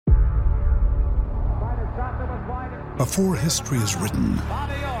Before history is written,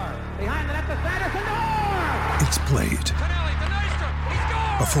 it's played.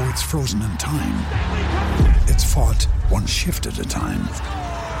 Before it's frozen in time, it's fought one shift at a time.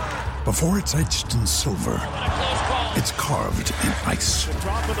 Before it's etched in silver, it's carved in ice.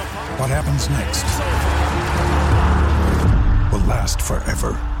 What happens next will last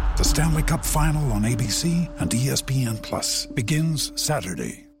forever. The Stanley Cup Final on ABC and ESPN Plus begins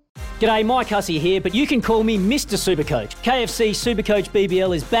Saturday. G'day, Mike Hussey here, but you can call me Mr. Supercoach. KFC Supercoach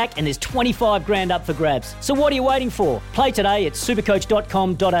BBL is back and there's 25 grand up for grabs. So what are you waiting for? Play today at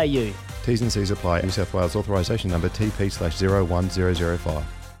supercoach.com.au. T's and C's apply. New South Wales authorisation number TP/01005.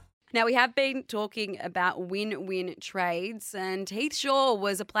 Now, we have been talking about win-win trades, and Heath Shaw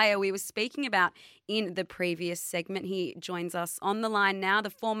was a player we were speaking about in the previous segment. He joins us on the line now, the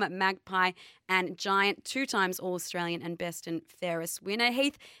former Magpie and Giant, 2 times All-Australian and best and fairest winner.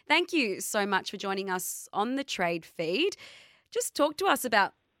 Heath, thank you so much for joining us on the trade feed. Just talk to us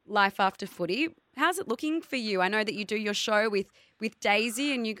about life after footy. How's it looking for you? I know that you do your show with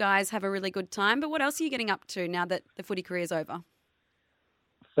Daisy and you guys have a really good time, but what else are you getting up to now that the footy career is over?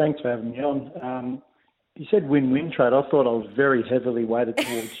 Thanks for having me on. You said win-win trade. I thought I was very heavily weighted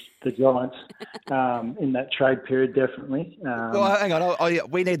towards the Giants in that trade period, definitely. Well, hang on.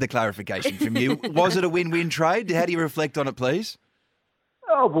 We need the clarification from you. Was it a win-win trade? How do you reflect on it, please?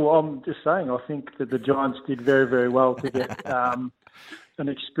 Oh, well, I'm just saying I think that the Giants did very, very well to get an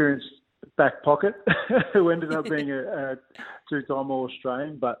experienced back pocket who ended up being a 2-time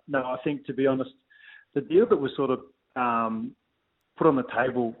All-Australian. But, no, I think, to be honest, the deal that was sort of put on the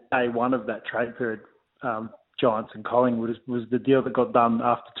table day one of that trade period, Giants and Collingwood, was the deal that got done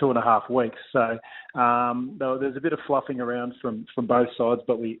after 2.5 weeks. So there's a bit of fluffing around from both sides,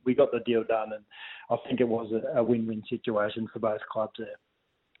 but we got the deal done, and I think it was a win-win situation for both clubs there.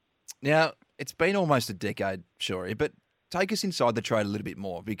 Now, it's been almost a decade, Shorey, but take us inside the trade a little bit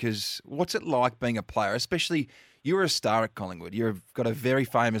more, because what's it like being a player, especially you were a star at Collingwood. You've got a very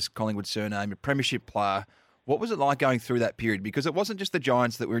famous Collingwood surname, a premiership player. What was it like going through that period? Because it wasn't just the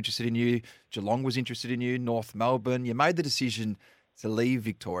Giants that were interested in you. Geelong was interested in you, North Melbourne. You made the decision to leave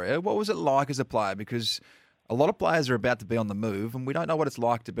Victoria. What was it like as a player? Because a lot of players are about to be on the move and we don't know what it's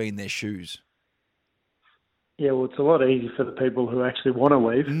like to be in their shoes. Yeah, well, it's a lot easier for the people who actually want to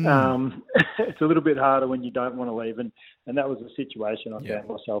leave. It's a little bit harder when you don't want to leave, and that was the situation I found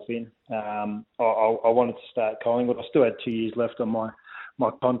myself in. I wanted to stay at Collingwood. I still had 2 years left on my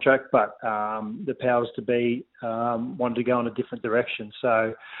contract, but the powers to be wanted to go in a different direction.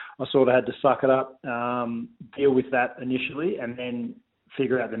 So I sort of had to suck it up, deal with that initially, and then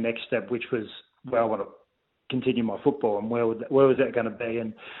figure out the next step, which was where I want to continue my football and where was that going to be.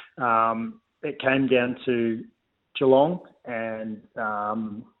 And it came down to Geelong and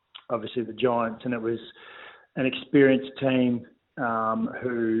obviously the Giants, and it was an experienced team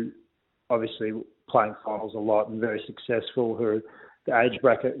who obviously playing finals a lot and very successful, who the age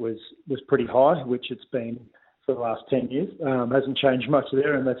bracket was pretty high, which it's been for the last 10 years. Hasn't changed much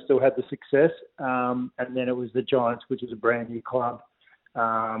there, and they've still had the success. And then it was the Giants, which is a brand new club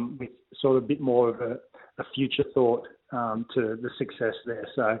with sort of a bit more of a future thought to the success there.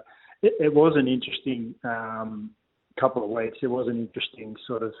 So it was an interesting couple of weeks. It was an interesting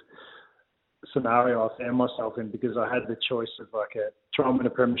sort of scenario I found myself in, because I had the choice of try and win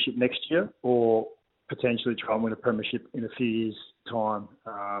a premiership next year or potentially try and win a premiership in a few years' time.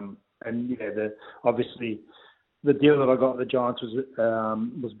 Obviously the deal that I got with the Giants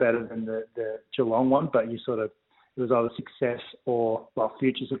was better than the Geelong one, but it was either success or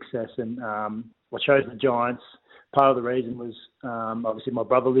future success, and I chose the Giants. Part of the reason was obviously my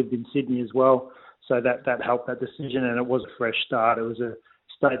brother lived in Sydney as well, so that helped that decision, and it was a fresh start. It was a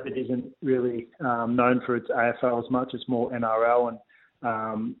state that isn't really known for its AFL as much. It's more NRL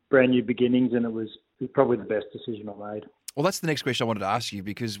and brand new beginnings, and it was probably the best decision I made. Well, that's the next question I wanted to ask you,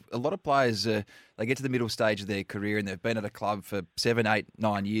 because a lot of players, they get to the middle stage of their career and they've been at a club for 7, 8,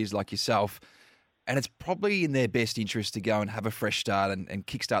 9 years like yourself, and it's probably in their best interest to go and have a fresh start and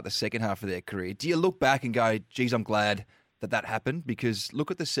kickstart the second half of their career. Do you look back and go, geez, I'm glad that happened? Because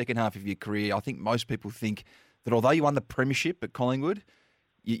look at the second half of your career. I think most people think that although you won the premiership at Collingwood,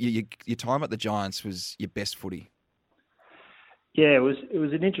 your time at the Giants was your best footy. Yeah, it was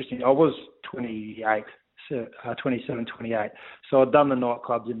an interesting. I was 28. 27, 28. So I'd done the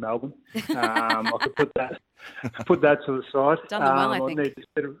nightclubs in Melbourne. I could put that to the side. Done them well, I think.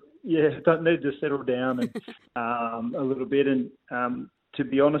 Need to settle down and a little bit. And to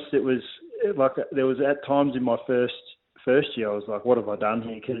be honest, it was like there was at times in my first year, I was like, what have I done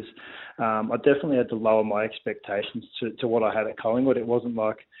here? Because I definitely had to lower my expectations to what I had at Collingwood. It wasn't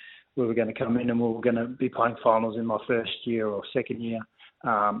like we were going to come in and we were going to be playing finals in my first year or second year. So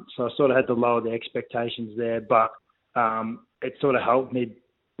I sort of had to lower the expectations there, but it sort of helped me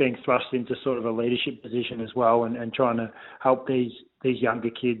being thrust into sort of a leadership position as well, and trying to help these younger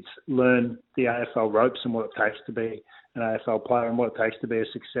kids learn the AFL ropes and what it takes to be an AFL player and what it takes to be a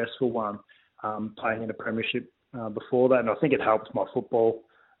successful one, playing in a premiership before that. And I think it helped my football.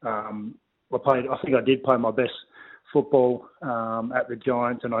 I think I did play my best football at the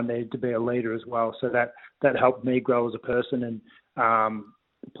Giants, and I needed to be a leader as well. So that helped me grow as a person, and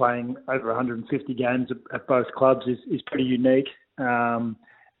playing over 150 games at both clubs is pretty unique.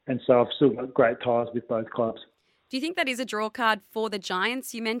 And so I've still got great ties with both clubs. Do you think that is a draw card for the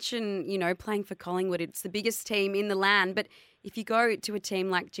Giants? You mentioned, playing for Collingwood, it's the biggest team in the land. But if you go to a team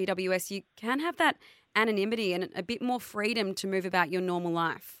like GWS, you can have that anonymity and a bit more freedom to move about your normal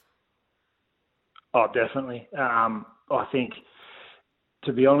life. Oh, definitely. I think,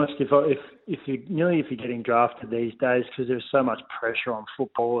 to be honest, if you're getting drafted these days, because there's so much pressure on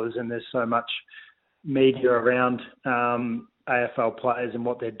footballers and there's so much media around AFL players and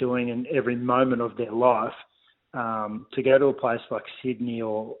what they're doing in every moment of their life, to go to a place like Sydney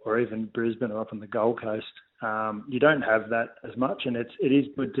or even Brisbane or up on the Gold Coast, you don't have that as much, and it is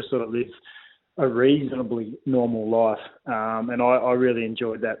good to sort of live a reasonably normal life. And I really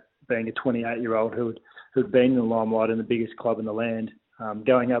enjoyed that, being a 28-year-old who'd been in the limelight in the biggest club in the land,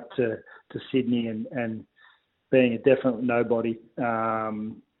 going up to Sydney and being a definite nobody.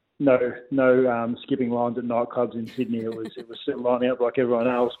 No skipping lines at nightclubs in Sydney. It was lining up like everyone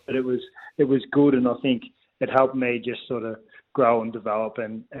else, but it was good, and I think it helped me just sort of grow and develop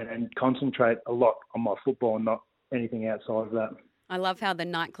and concentrate a lot on my football and not anything outside of that. I love how the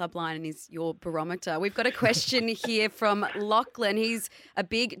nightclub line is your barometer. We've got a question here from Lachlan. He's a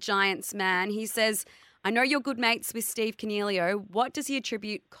big Giants man. He says, I know you're good mates with Steve Coniglio. What does he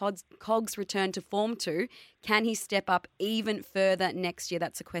attribute Cog's return to form to? Can he step up even further next year?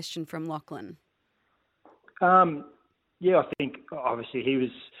 That's a question from Lachlan. Yeah, I think obviously he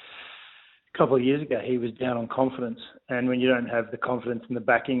was, a couple of years ago, he was down on confidence. And when you don't have the confidence and the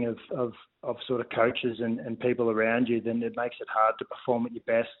backing of sort of coaches and people around you, then it makes it hard to perform at your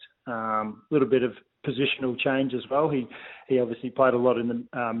best. A little bit of positional change as well. He obviously played a lot in the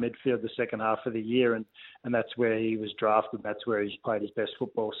midfield the second half of the year, and that's where he was drafted. That's where he's played his best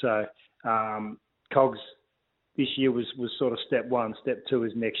football. So Cogs this year was sort of step one. Step two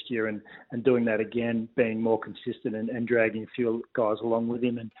is next year, and doing that again, being more consistent and dragging a few guys along with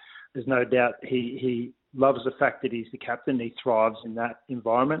him. And there's no doubt he loves the fact that he's the captain. He thrives in that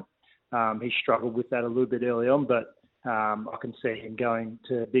environment. He struggled with that a little bit early on, but I can see him going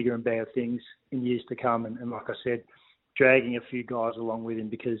to bigger and better things in years to come. And like I said, dragging a few guys along with him,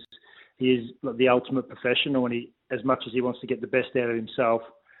 because he is the ultimate professional, and as much as he wants to get the best out of himself,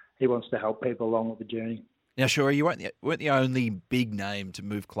 he wants to help people along with the journey. Now, sure, you weren't the only big name to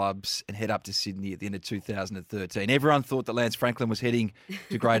move clubs and head up to Sydney at the end of 2013. Everyone thought that Lance Franklin was heading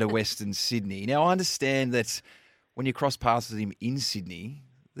to Greater Western Sydney. Now, I understand that when you cross paths with him in Sydney,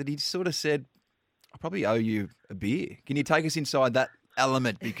 that he sort of said, I probably owe you a beer. Can you take us inside that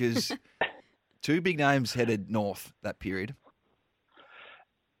element? Because two big names headed north that period.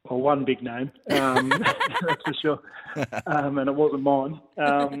 Well, one big name, that's for sure, and it wasn't mine.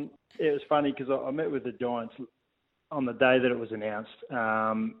 It was funny because I met with the Giants on the day that it was announced,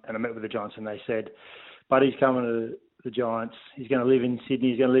 and I met with the Giants and they said, Buddy's coming to the Giants. He's going to live in Sydney.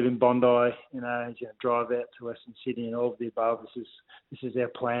 He's going to live in Bondi. He's going to drive out to Western Sydney and all of the above. This is our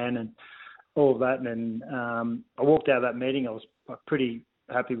plan and all of that. And I walked out of that meeting. I was pretty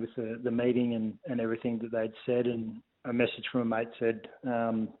happy with the meeting and everything that they'd said. And a message from a mate said,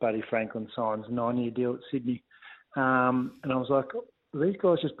 Buddy Franklin signs a 9-year deal at Sydney. And I was like, have these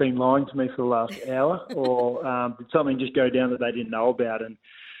guys just been lying to me for the last hour, or did something just go down that they didn't know about? And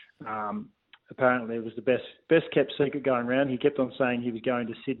apparently it was the best kept secret going around. He kept on saying he was going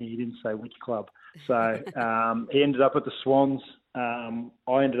to Sydney. He didn't say which club. So he ended up at the Swans.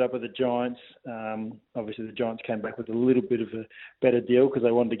 I ended up with the Giants. Obviously the Giants came back with a little bit of a better deal because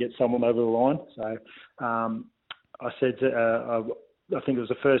they wanted to get someone over the line. So I said, I think it was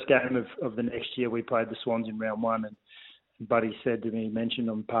the first game of the next year, we played the Swans in round one, and Buddy said to me, mentioned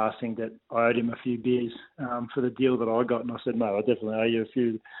on passing, that I owed him a few beers for the deal that I got, and I said, no, I definitely owe you a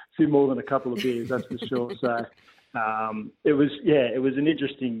few more than a couple of beers, that's for sure. So it was an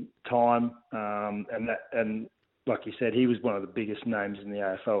interesting time, and like you said, he was one of the biggest names in the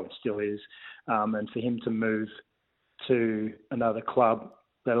AFL and still is, and for him to move to another club,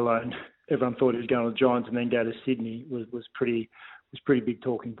 let alone everyone thought he was going to the Giants and then go to Sydney, was pretty big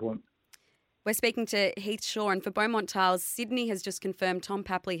talking point. We're speaking to Heath Shaw, and for Beaumont Tiles, Sydney has just confirmed Tom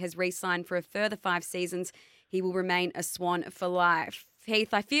Papley has re-signed for a further 5 seasons. He will remain a Swan for life.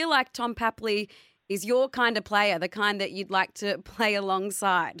 Heath, I feel like Tom Papley is your kind of player, the kind that you'd like to play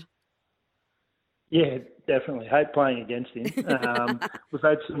alongside. Yeah, definitely. Hate playing against him.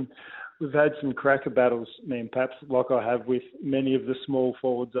 We've had some cracker battles, me and Paps, like I have with many of the small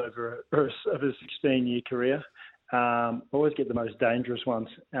forwards over a 16-year career. Always get the most dangerous ones.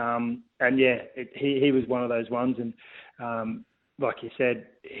 He was one of those ones. And like you said,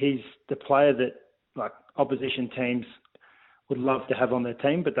 he's the player that like opposition teams would love to have on their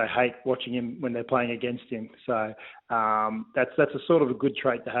team, but they hate watching him when they're playing against him. So that's a sort of a good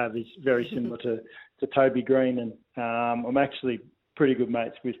trait to have. He's very similar to Toby Green. And I'm actually pretty good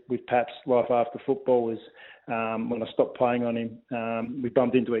mates with Paps. Life after football was when I stopped playing on him. We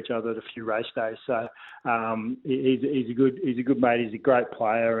bumped into each other at a few race days. So he's a good mate. He's a great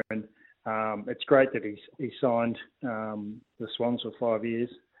player, and it's great that he's signed the Swans for 5 years.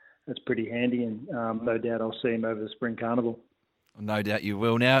 That's pretty handy, and no doubt I'll see him over the Spring Carnival. No doubt you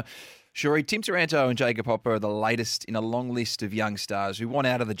will. Now, Shuri, Tim Taranto and Jacob Hopper are the latest in a long list of young stars who want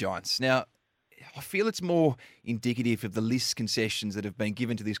out of the Giants. Now, I feel it's more indicative of the list concessions that have been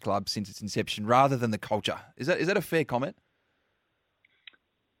given to this club since its inception rather than the culture. Is that a fair comment?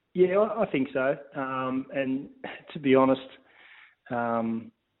 Yeah, I think so. And to be honest,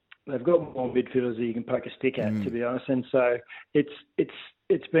 they've got more midfielders that you can poke a stick at, to be honest. And so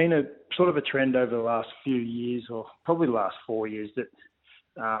it's been a sort of a trend over the last few years, or probably the last 4 years, that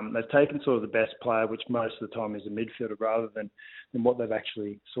they've taken sort of the best player, which most of the time is a midfielder, rather than what they've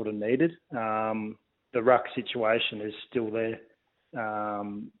actually sort of needed. The ruck situation is still there.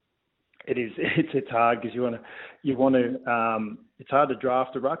 It's hard because you want to. It's hard to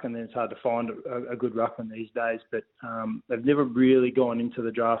draft a ruck, and then it's hard to find a good ruckman these days. But they've never really gone into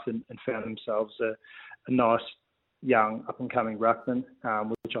the draft and found themselves a nice young up and coming ruckman,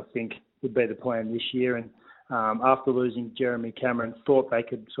 which I think would be the plan this year. And after losing Jeremy Cameron, thought they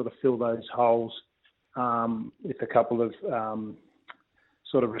could sort of fill those holes with a couple of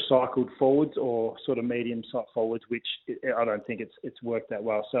sort of recycled forwards or sort of medium-sized forwards, which I don't think it's worked that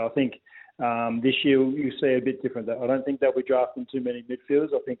well. So I think this year you see a bit different. I don't think they'll be drafting too many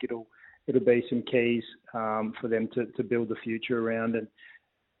midfielders. I think it'll be some keys for them to build the future around.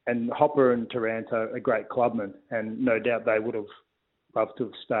 And Hopper and Taranto are great clubmen, and no doubt they would have loved to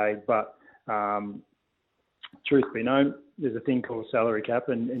have stayed. But truth be known, there's a thing called salary cap,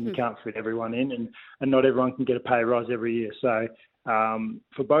 and you can't fit everyone in, and not everyone can get a pay rise every year. So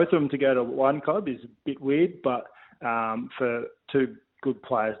for both of them to go to one club is a bit weird, but for two good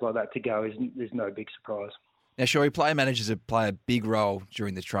players like that to go is no big surprise. Now, Shuri, player managers play a big role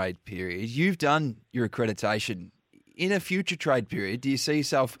during the trade period. You've done your accreditation. In a future trade period, do you see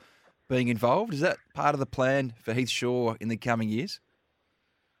yourself being involved? Is that part of the plan for Heath Shaw in the coming years?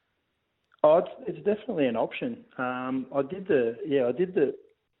 Oh, it's definitely an option. I did the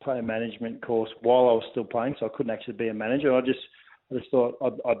player management course while I was still playing, so I couldn't actually be a manager. I just thought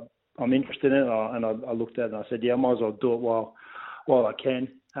I'm interested in it, and I looked at it and I said, yeah, I might as well do it while I can.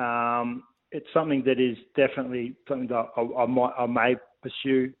 It's something that is definitely something that I may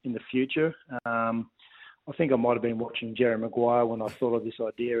pursue in the future. I think I might have been watching Jerry Maguire when I thought of this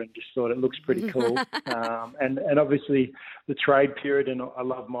idea and just thought it looks pretty cool. And obviously the trade period, and I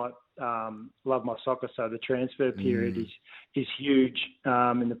love my soccer, so the transfer period is huge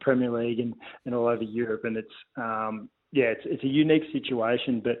in the Premier League and all over Europe, and it's a unique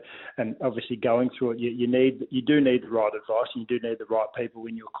situation, and obviously going through it, you do need the right advice, and you do need the right people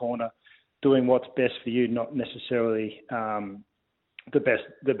in your corner doing what's best for you, not necessarily the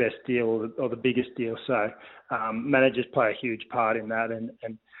best deal or the biggest deal. So managers play a huge part in that,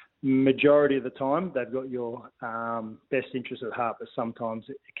 and majority of the time they've got your best interest at heart, but sometimes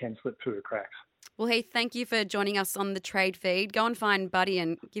it can slip through the cracks. Well, Heath, thank you for joining us on the trade feed. Go and find Buddy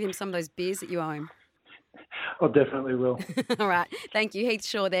and give him some of those beers that you owe him. I definitely will. All right. Thank you. Heath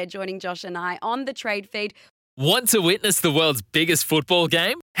Shaw there joining Josh and I on the trade feed. Want to witness the world's biggest football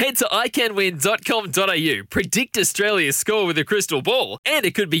game? Head to iCanWin.com.au, predict Australia's score with a crystal ball, and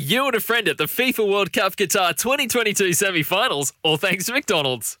it could be you and a friend at the FIFA World Cup Qatar 2022 semi-finals, all thanks to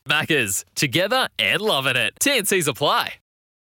McDonald's. Maccas, together and loving it. TNCs apply.